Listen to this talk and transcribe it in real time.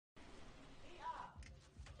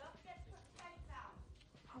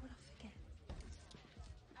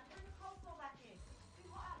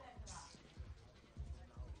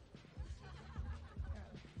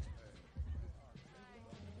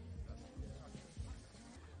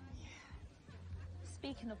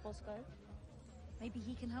Speaking of Bosco, maybe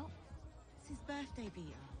he can help? It's his birthday,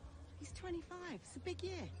 Vita. He's 25. It's a big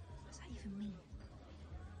year. What does that even mean?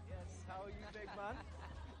 Yes, how are you, big man?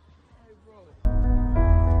 Hey, bro.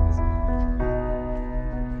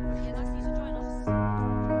 Yeah, nice of you to join us.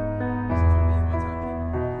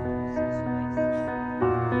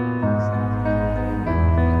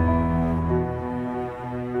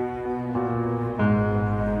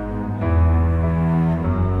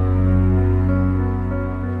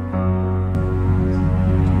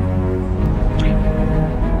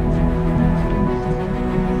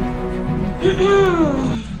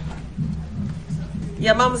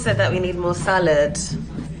 Your mum said that we need more salad.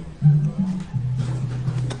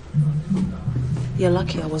 You're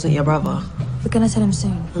lucky I wasn't your brother. We're gonna tell him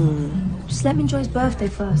soon. Just let me enjoy his birthday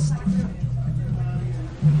first.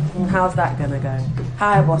 How's that gonna go?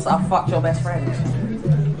 Hi, boss. I fucked your best friend.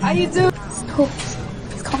 How you doing? Stop.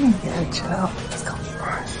 It's coming. Yeah, chill out. It's coming.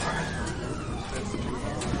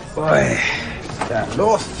 Boy, that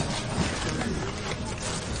lost.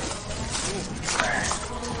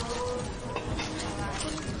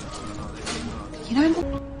 You know,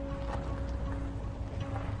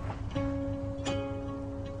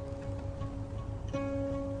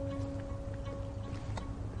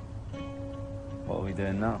 What are we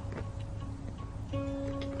doing now?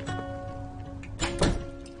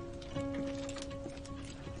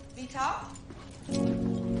 Vita?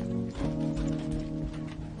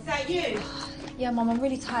 Is that you? yeah, Mum, I'm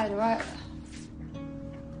really tired, alright?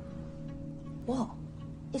 What?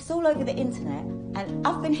 It's all over the internet, and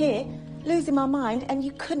I've been here losing my mind, and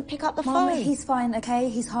you couldn't pick up the Mum, phone. he's fine, okay?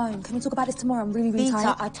 He's home. Can we talk about this tomorrow? I'm really, really Vita,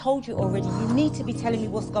 tired. I told you already, you need to be telling me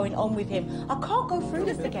what's going on with him. I can't go through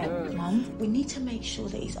this again. Mum? We need to make sure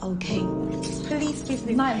that he's okay. Police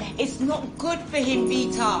business. Night, Mum. It's not good for him,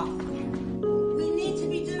 Vita. We need to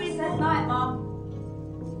be doing that. Night, Mum.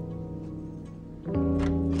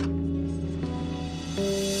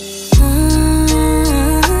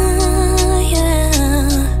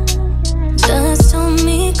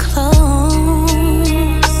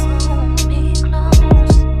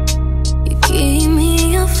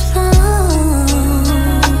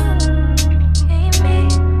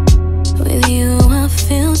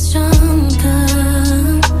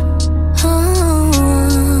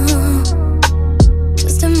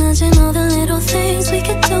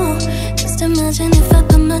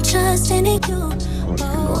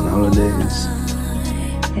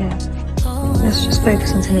 Yeah. Let's just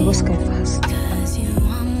focus on telling Bosco first.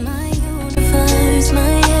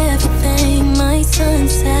 My everything, my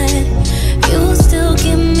sunset. You still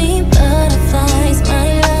give me butterflies,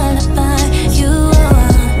 my lullaby. You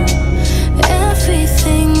are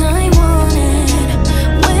everything I wanted.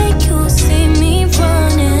 When you see me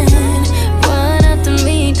running, run after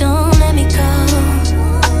me, don't let me go.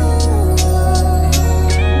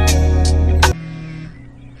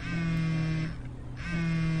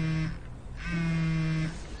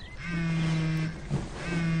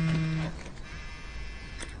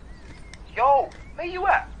 Yo, where you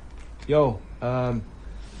at? Yo, I'm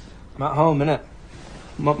at home, innit?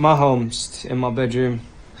 My home's in my bedroom,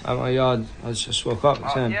 at my yard. I just woke up.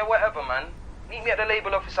 Yeah, whatever, man. Meet me at the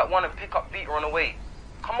label office at 1 and pick up Vita on the way.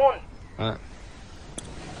 Come on. Alright.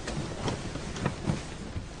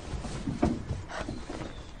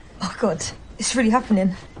 Oh, God. It's really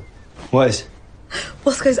happening. What is?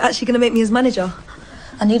 Bosco's actually going to make me his manager.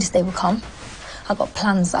 I knew this day would come. I got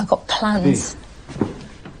plans. V,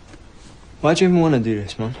 why do you even want to do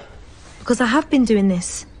this, man? Because I have been doing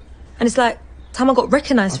this. And it's like, time I got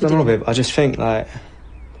recognised for I don't know, doing it. babe. I just think, like,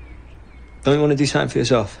 don't you want to do something for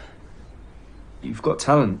yourself? You've got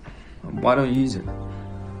talent. Why don't you use it?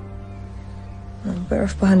 I'm better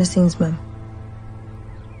off behind the scenes, man.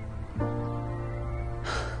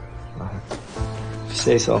 If you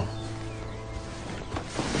say so.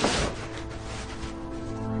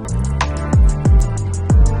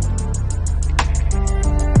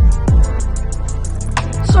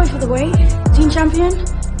 Sorry for the wait. Team champion?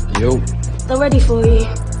 Yo. They're ready for you.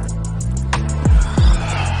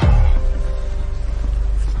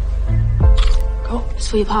 Oh, it's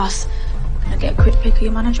for your pass. Can I get a quick pic of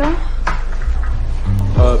your manager?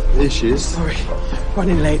 Here she is. Sorry,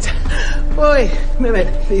 running late. Boy,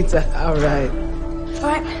 Memet Vita, all right.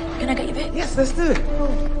 Alright, can I get your pic? Yes, let's do it.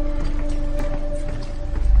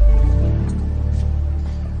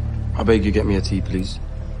 I beg you get me a tea, please.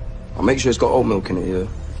 I'll make sure it's got oat milk in it, yeah.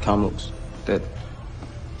 Cow milk's dead.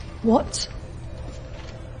 What?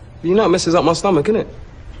 You know it messes up my stomach, innit?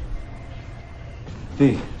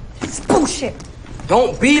 V. It's bullshit.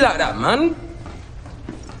 Don't be like that, man.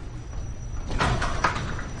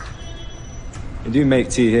 You We do make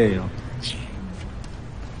tea here, you know.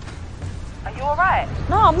 Are you alright?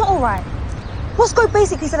 No, I'm not alright. Bosco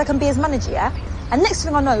basically said I can be his manager, yeah? And next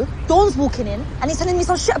thing I know, Dawn's walking in and he's telling me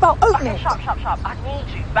some shit about oat milk. Okay, shut. I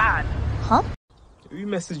need you, bad. Huh? Who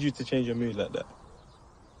messaged you to change your mood like that?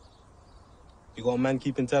 You got a man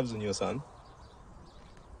keeping tabs on your son?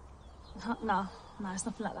 No, it's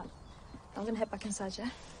nothing like that. I'm gonna head back inside, yeah?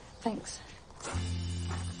 Thanks.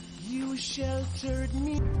 You sheltered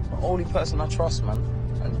me. The only person I trust, man.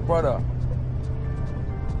 And his brother.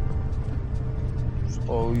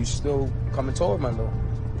 So you still coming toward, man, though?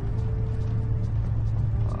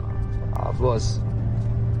 Boss.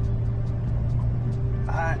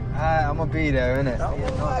 I'm gonna be there, innit?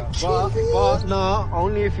 But no,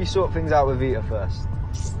 only if you sort things out with Vita first.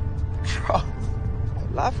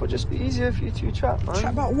 Life would just be easier if you two chat, man.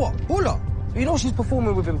 Chat about what? Bulla? You know she's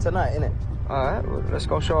performing with him tonight, innit? Alright, well, let's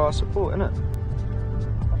go show our support, innit?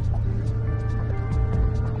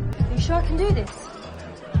 Are you sure I can do this?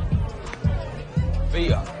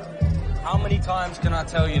 Vita, how many times can I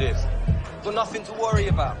tell you this? Got nothing to worry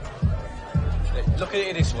about. Look at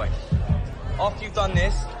it this way. After you've done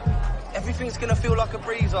this, everything's gonna feel like a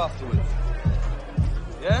breeze afterwards.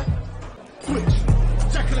 Yeah? Switch.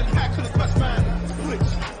 Jackal and Hackle is best man.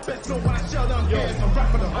 Switch. Best know when I shell down gas. I'm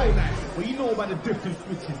rap for the whole night. Well, you know about the different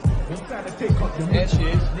switches. One side I take up your There she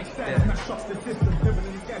is. next side I shop the system. Living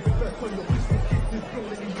in the gap, first on your wrist.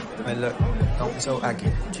 Hey, look, don't be so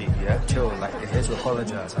aggy, G, yeah? Chill, like, you're here to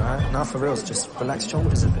apologise, alright? Now, for reals, just relax your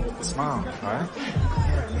shoulders a bit. Smile, alright?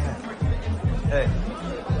 Yeah. Hey.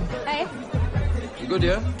 Hey. You good,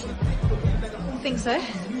 yeah? I think so.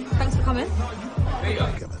 Thanks for coming.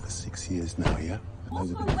 Together for 6 years now, yeah? And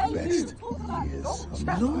those have been the best years of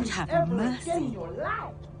my Lord life. have mercy.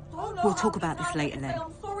 We'll talk about this later then.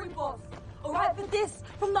 I'm sorry, boss. All right, for this,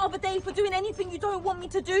 from the other day, for doing anything you don't want me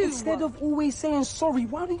to do. Instead of always saying sorry,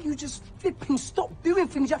 why don't you just flipping stop doing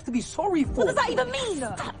things you have to be sorry for? What does that even mean?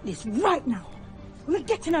 Stop this right now. We're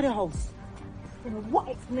getting out of the house. I don't know what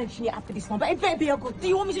explanation you have for this one, but it better be a good. Do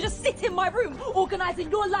you want me to just sit in my room, organising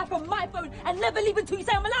your life on my phone, and never leave until you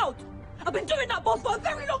say I'm allowed? I've been doing that, boss, for a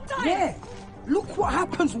very long time. Yeah. Look what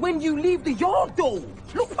happens when you leave the yard, though.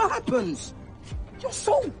 Look what happens. You're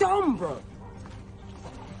so dumb, bro.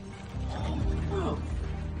 You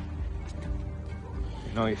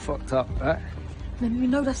know you fucked up, right? Then you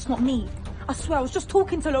know that's not me. I swear, I was just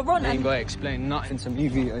talking to Laurent You ain't and... gotta explain nothing to me,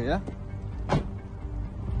 Vita, yeah?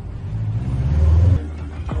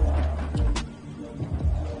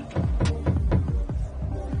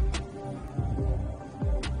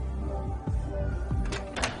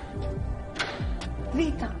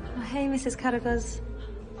 Vita. Oh, hey, Mrs. Carragher.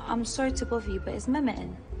 I'm sorry to bother you, but is Memet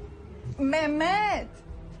in? Memet!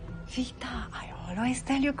 Vita, I always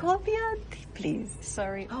tell you, call me auntie, please.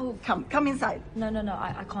 Sorry. Oh, come inside. No,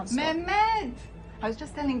 I can't stop. Memet! I was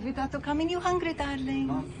just telling Vita to come in. You hungry, darling?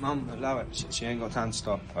 Mum, allow it. She ain't got time to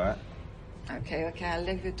stop, alright? Okay, I'll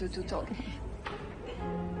leave you to talk.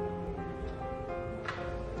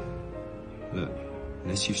 Look,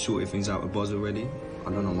 unless you've sorted things out with Boz already, I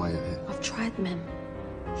don't know why you're here. I've tried, Mem.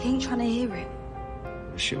 He ain't trying to hear it.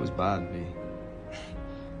 The shit was bad, V.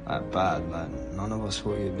 Like, bad, like, none of us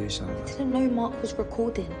thought you'd do something. I didn't know Mark was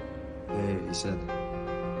recording. Yeah, he said.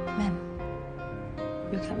 Mem,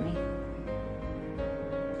 look at me.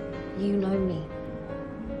 You know me.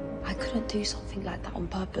 I couldn't do something like that on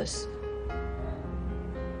purpose.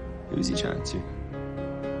 Who was he chatting to?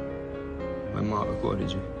 When Mark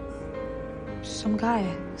recorded you? Some guy,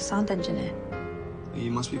 sound engineer.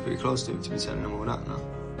 You must be pretty close to him to be telling him all that now.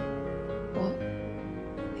 What?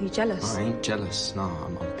 Are you jealous? No, I ain't jealous. No,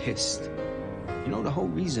 I'm pissed. You know, the whole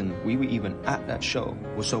reason we were even at that show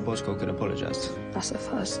was so Bosco could apologise. That's a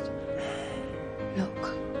first.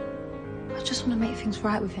 Look, I just want to make things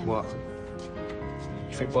right with him. What?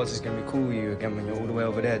 You think Boz is gonna be cool with you again when you're all the way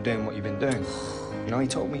over there doing what you've been doing? You know, he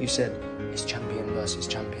told me you said it's champion versus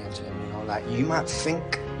champion to him, you know? Like, you might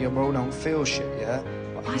think your bro don't feel shit, yeah?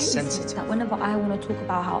 But Why he's is it sensitive. that whenever I want to talk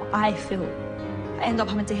about how I feel, I end up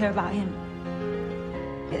having to hear about him?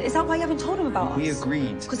 Is that why you haven't told him about us? We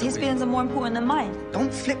agreed. Because his feelings are more important than mine.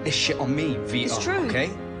 Don't flip this shit on me, Vita. It's true. Okay?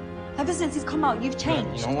 Ever since he's come out, you've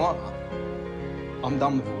changed. You know what? I'm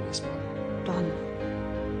done with all this, man. Done.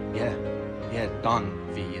 Yeah, done,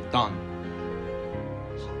 V, you're done.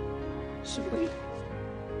 So wait,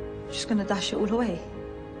 you're just gonna dash it all away?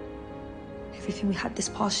 Everything we had this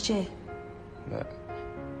past year? Look,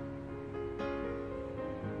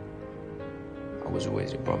 I was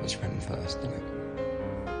always your brother's friend first, innit?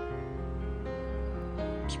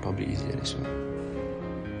 It's probably easier this way.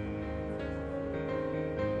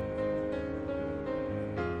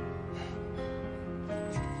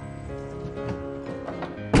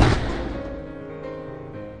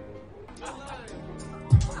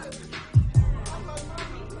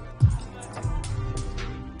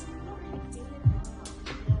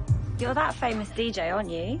 You're that famous DJ, aren't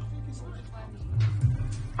you?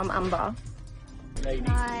 I'm Amber. Ladies,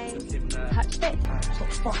 Touch this.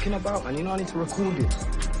 stop fucking about, man. You know I need to record it.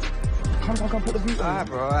 Come back and put the beat on. Alright,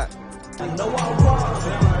 bro, alright. I know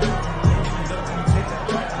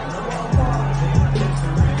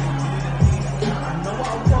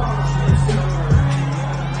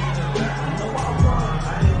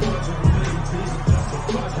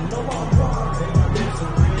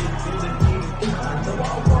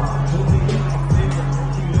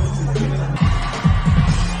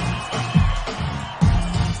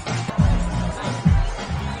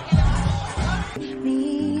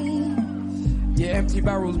Empty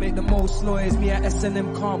barrels make the most noise. Me at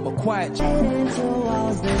S&M calm but quiet. Into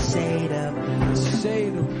walls, the shade of blue.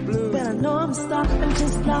 Shade of blue. But I know I'm stuck, I'm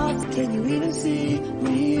just lost. Can you even see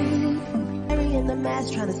me? In the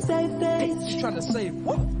mask trying to save face. Trying to save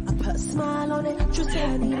what? I put a smile on it. True say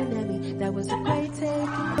I need an Emmy. That was a great take.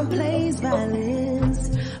 And plays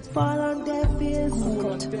violins. Fall on deaf ears. Oh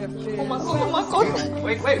god. Oh my god. Oh my god.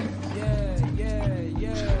 Wait. Yeah.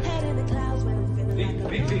 Head in the clouds when I'm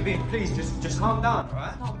feeling Vic, please, just calm down,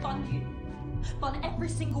 alright? I'll fund you. Fund every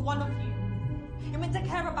single one of you. You're meant to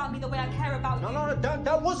care about me the way I care about you. No,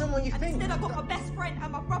 that wasn't what you think. Instead, I've got my best friend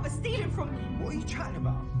and my brother stealing from me. What are you chatting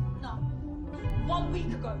about? No. 1 week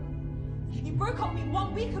ago. You broke up with me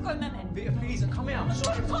 1 week ago, Memet. Vita, please, come here. I'm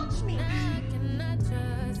sorry. Don't touch me.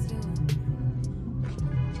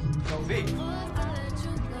 No, Vic.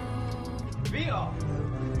 Vita.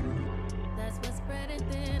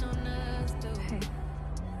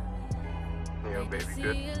 Yo, baby,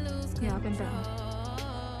 good? Yeah, I've been down.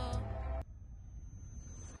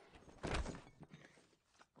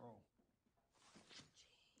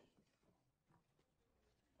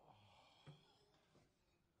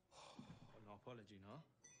 No apology, no?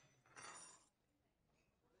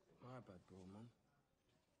 My bad, bro, man.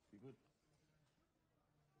 You good?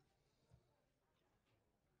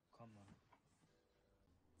 Come on.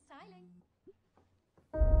 Styling.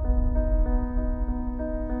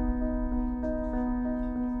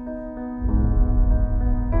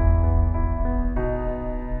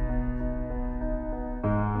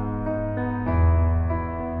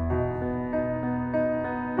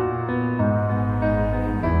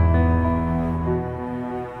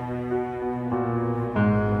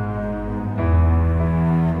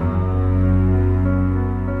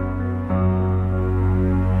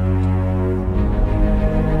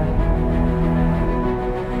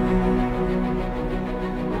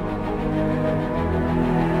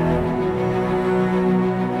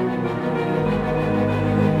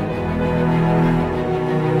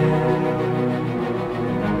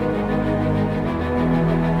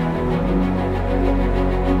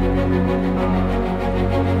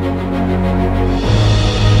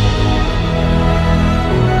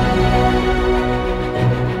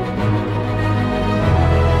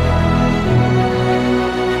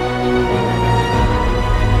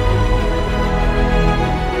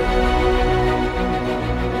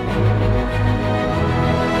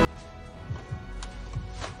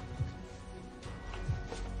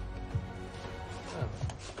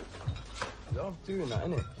 Doing that,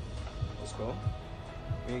 innit? Let's go.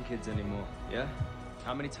 We ain't kids anymore, yeah?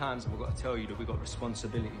 How many times have I got to tell you that we got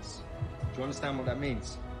responsibilities? Do you understand what that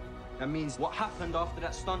means? That means what happened after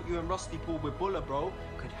that stunt you and Rusty pulled with Buller, bro,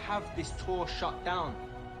 could have this tour shut down.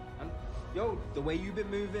 And, yo, the way you've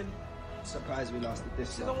been moving, I'm surprised we lasted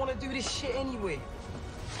this I long. don't want to do this shit anyway.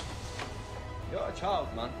 You're a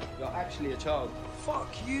child, man. You're actually a child.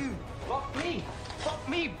 Fuck you. Fuck me. Fuck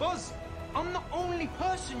me, Buzz. I'm the only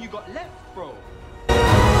person you got left, bro.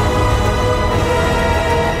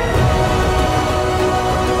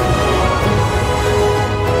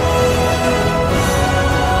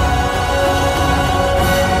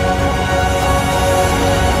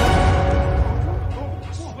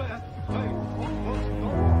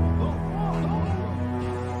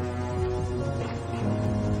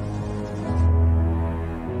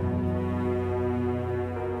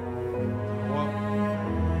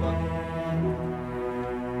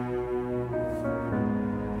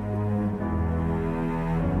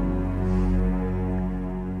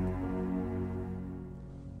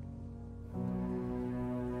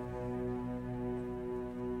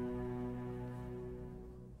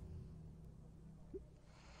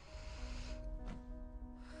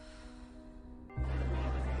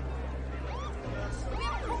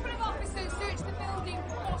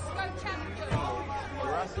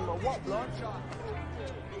 What, blood?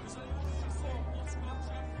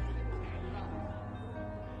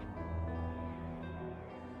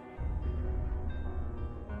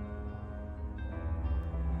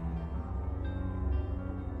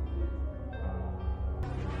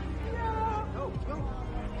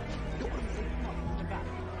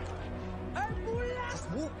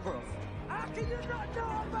 Did you not know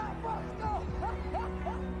about Bosco?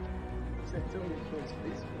 Tell me your jokes,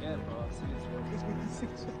 please. Yeah, bro. I've seen it.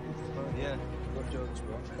 Yeah, got jokes,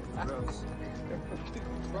 bro. Bros.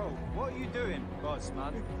 Bro, what are you doing, boss,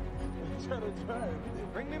 man? I'm trying to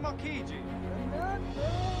drive. Bring me my key, G.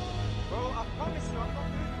 Bro, I promise you, I'm not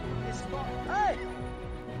moving this spot. Hey!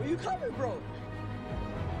 Where you coming, bro?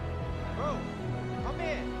 Bro, come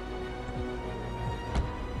here.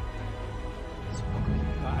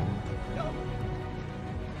 Yo!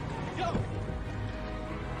 Yo!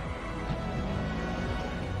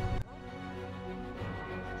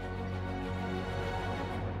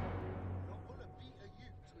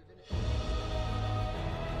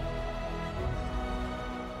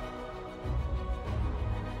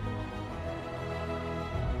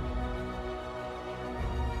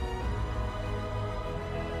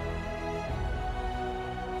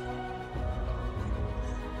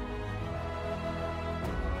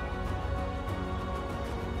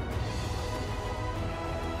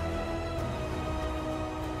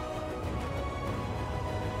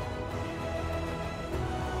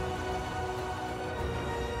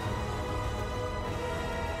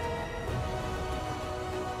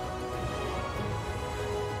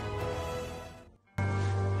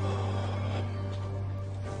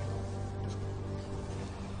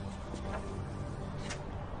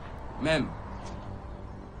 Mem.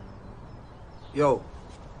 Yo.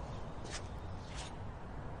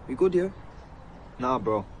 We good, yeah? Nah,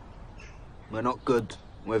 bro. We're not good.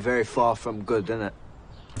 We're very far from good, innit?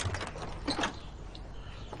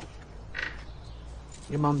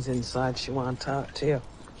 Your mum's inside. She want to talk to you.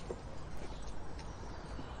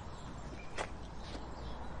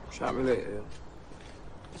 Chat me later,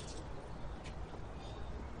 yeah?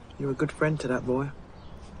 You're a good friend to that boy.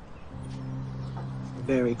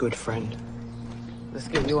 Very good friend. Let's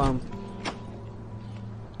get you on.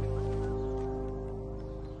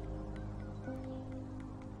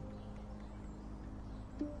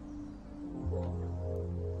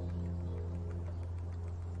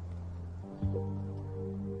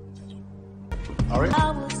 Aria?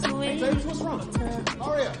 James, what's wrong?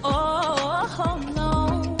 Aria? Oh,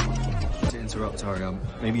 no. To interrupt, Aria,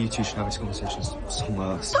 maybe you two should have this conversation somewhere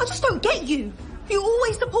else. I just don't get you. You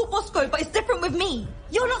always support Bosco, but it's different with me.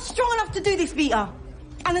 You're not strong enough to do this, Vita.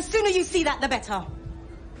 And the sooner you see that, the better.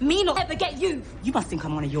 Me not ever get you. You must think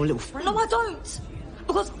I'm one of your little friends. No, I don't.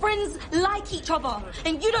 Because friends like each other,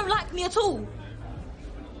 and you don't like me at all.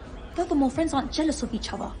 Furthermore, friends aren't jealous of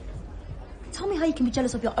each other. Tell me how you can be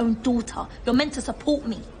jealous of your own daughter. You're meant to support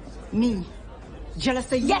me. Me?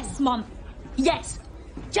 Jealous of you? Yes, Mum. Yes.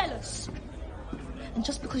 Jealous. And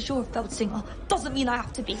just because you're a failed singer doesn't mean I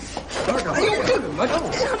have to be. Are you kidding, man?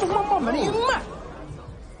 That's my mum, man. Are you mad?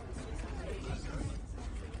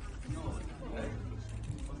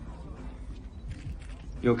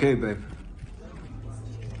 You okay, babe?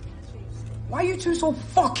 Why are you two so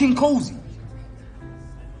fucking cozy?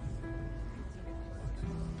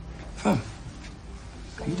 Fam,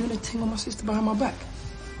 are you doing a thing with my sister behind my back?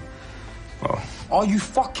 Oh. Are you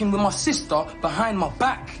fucking with my sister behind my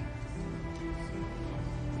back?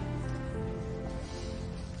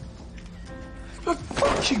 Look,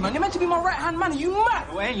 fuck you, man. You're meant to be my right-hand man. Are you mad?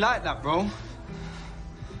 It ain't like that, bro.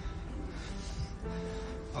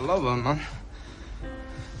 I love her, man.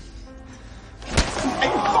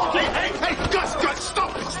 Hey, Gus,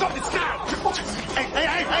 stop it now!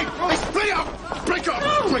 Hey, split up! Break up!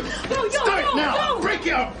 Stop it now! Break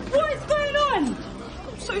it up! What is going on?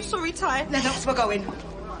 I'm so sorry, Ty. Lennox, we're going.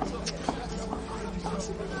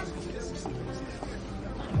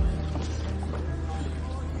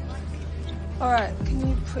 All right, can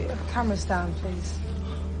you put your cameras down, please?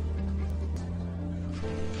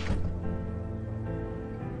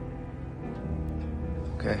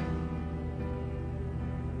 Okay.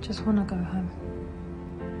 Just want to go home.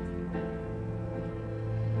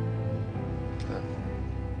 But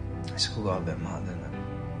it's all got a bit mad, didn't it?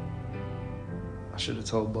 I should have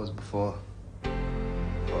told Buzz before. But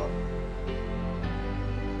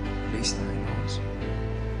at least now he knows.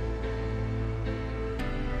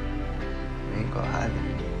 We ain't got to hide it.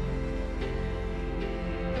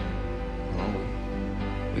 No,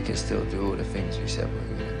 we can still do all the things we said we were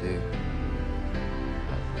going to do.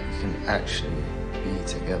 We can actually be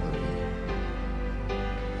together.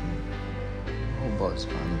 Oh, Buzz,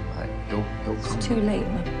 man, like, he'll come. It's too late,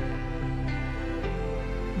 man.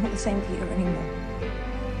 I'm not the same Vita anymore.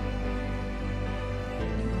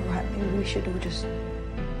 All right, maybe we should all just do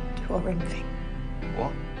our own thing.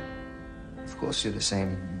 What? Of course you're the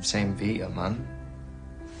same Vita, man.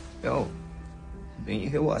 Yo, didn't you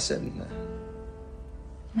hear what I said in there?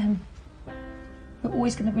 Mem, We're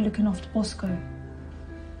always going to be looking after Bosco.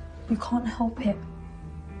 We can't help it.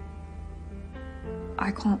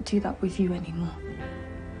 I can't do that with you anymore.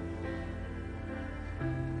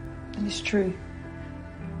 And it's true.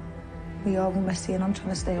 We are all messy and I'm trying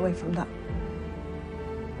to stay away from that.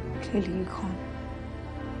 Clearly you can't.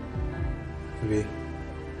 V,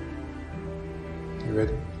 you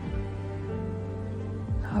ready?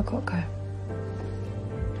 I gotta go.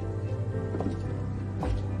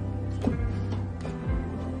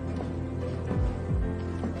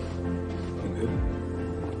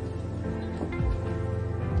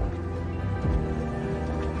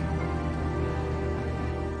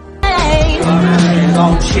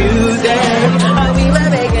 On Tuesday, we were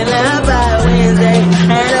making love by Wednesday,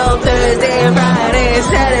 and on Thursday, Friday, and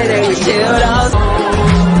Saturday we chilled out.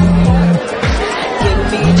 Give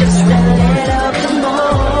me just a little bit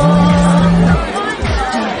more.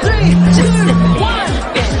 3, 2, 1.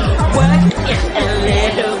 Work it a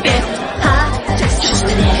little bit hot, just a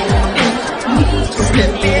little bit. Just a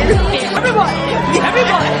little bit.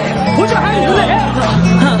 Everybody, put your hands in the air.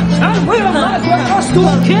 And we don't like what us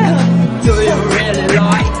don't care. Do you really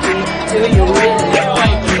like it? Do you really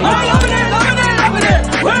like it? We're loving it, loving it, loving it.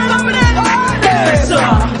 We're loving it, loving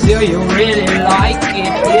it. Do you really like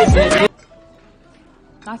it? Is it?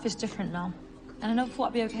 Life is different now. And I never thought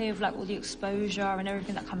I'd be okay with like all the exposure and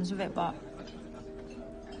everything that comes with it, but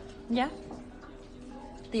yeah.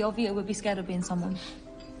 The Ovia would be scared of being someone.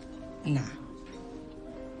 Nah.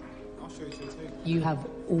 You have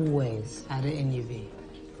always had it in you, V.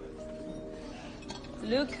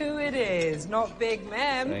 Look who it is, not Big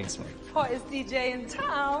Mem. Thanks, man. Hottest DJ in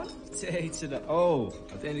town. Day to the... Oh,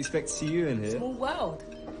 I didn't expect to see you in here. Small world.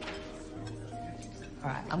 All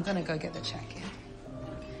right, I'm gonna go get the check-in.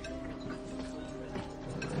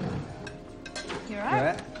 You You alright?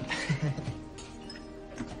 alright?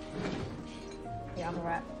 Yeah, I'm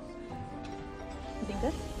alright. You been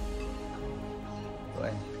good?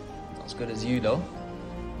 Boy, not as good as you, though.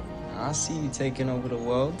 I see you taking over the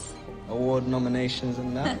world. Award nominations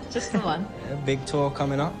and that. Just the one. Yeah, big tour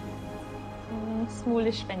coming up.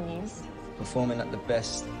 Smallish venues. Performing at the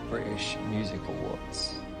Best British Music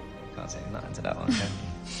Awards. Can't say nothing to that one, can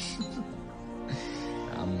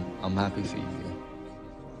you? I'm happy for you, V.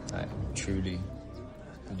 Like, truly,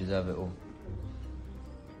 you deserve it all.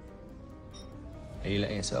 Are you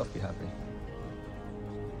letting yourself be happy?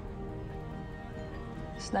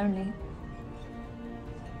 It's lonely.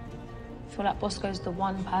 I feel like Bosco's the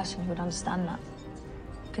one person who would understand that.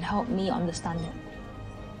 Could help me understand it.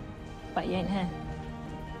 But he ain't here.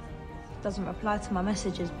 Doesn't reply to my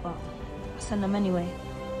messages, but I send them anyway.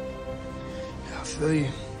 Yeah, I feel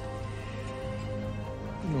you.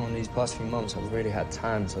 You know, in these past few months, I've really had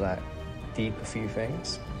time to, like, deep a few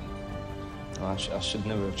things. Oh, I should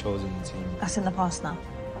never have chosen the team. That's in the past now.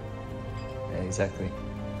 Yeah, exactly.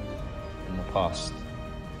 In the past.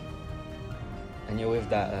 And you're with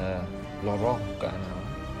that, Laurent guy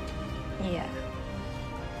now. Yeah.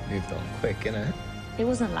 Moved on quick, innit? It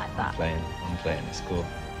wasn't like that. I'm playing, it's cool.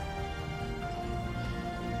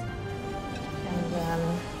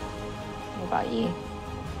 And, what about you?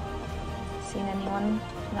 Seen anyone?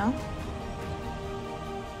 No?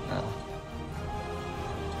 No.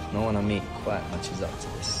 No one I meet quite matches up to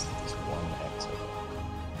this one ex.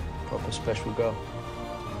 Proper special girl.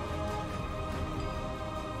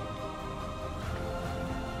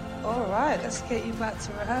 All right, let's get you back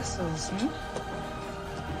to rehearsals, hmm?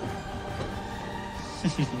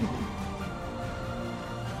 It's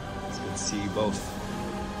good to see you both.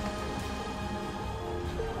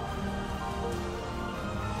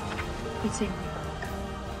 You too.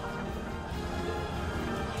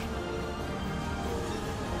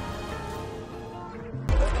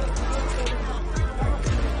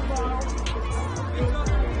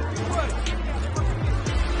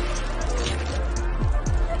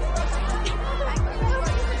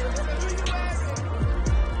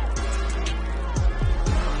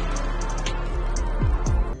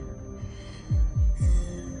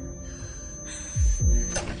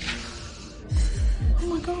 Oh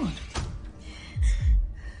my God.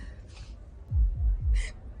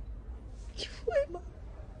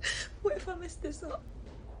 What if I mess this up?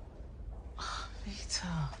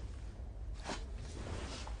 Vita.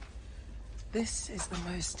 This is the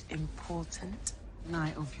most important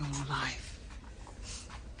night of your life.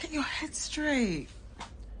 Get your head straight.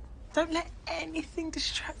 Don't let anything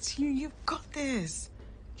distract you. You've got this.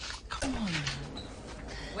 Come on.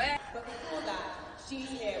 But before that, she's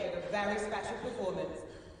here with a very special performance.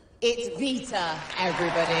 It's Vita,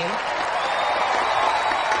 everybody.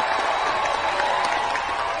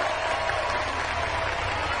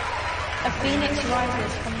 A phoenix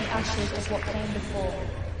rises from the ashes of what came before.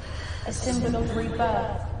 A symbol of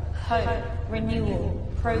rebirth, hope, renewal,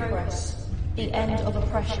 progress, the end of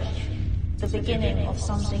oppression, the beginning of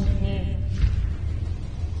something new.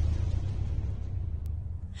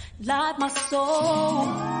 Light my soul,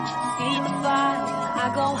 feed the fire,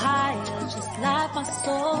 I go higher, just light my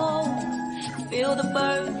soul. Feel the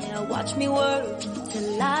burn, yeah, watch me work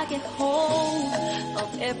till I get hold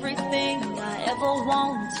of everything I ever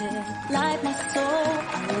wanted. Light my soul,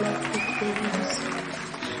 I love the things.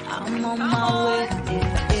 I'm on my way,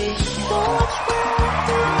 watch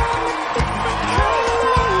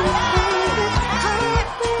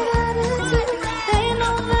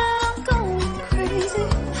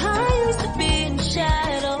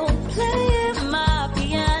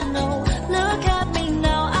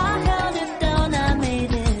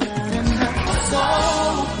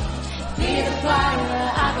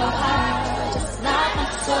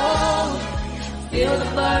feel the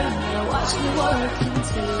burn, yeah, watch me work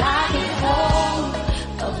until I get hold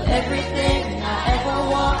of everything I ever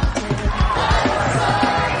wanted.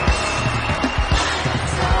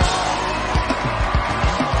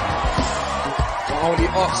 The only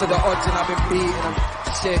odds are the odds and I've been beating them.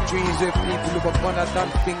 Shared dreams with people who've gone and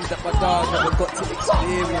done things that my dog never got to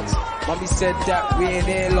experience. Mommy said that we ain't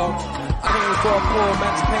here long. I ain't for a poor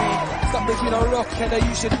man's pain. Stuck between a rock and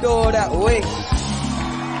you should know that way.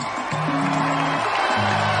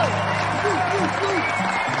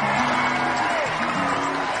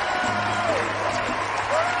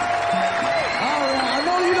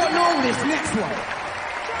 This next one.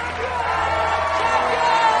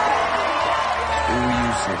 All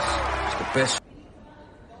useless. It's the best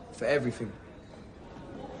for everything.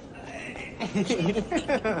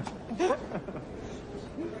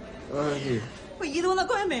 Where are you? Wait, you the one that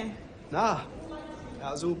got him here? Nah,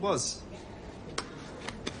 that was all Buzz.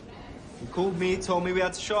 He called me, told me we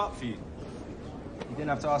had to show up for you. You didn't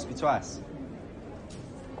have to ask me twice.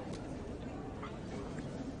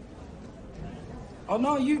 Oh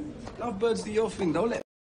no, you lovebirds do your thing. Don't let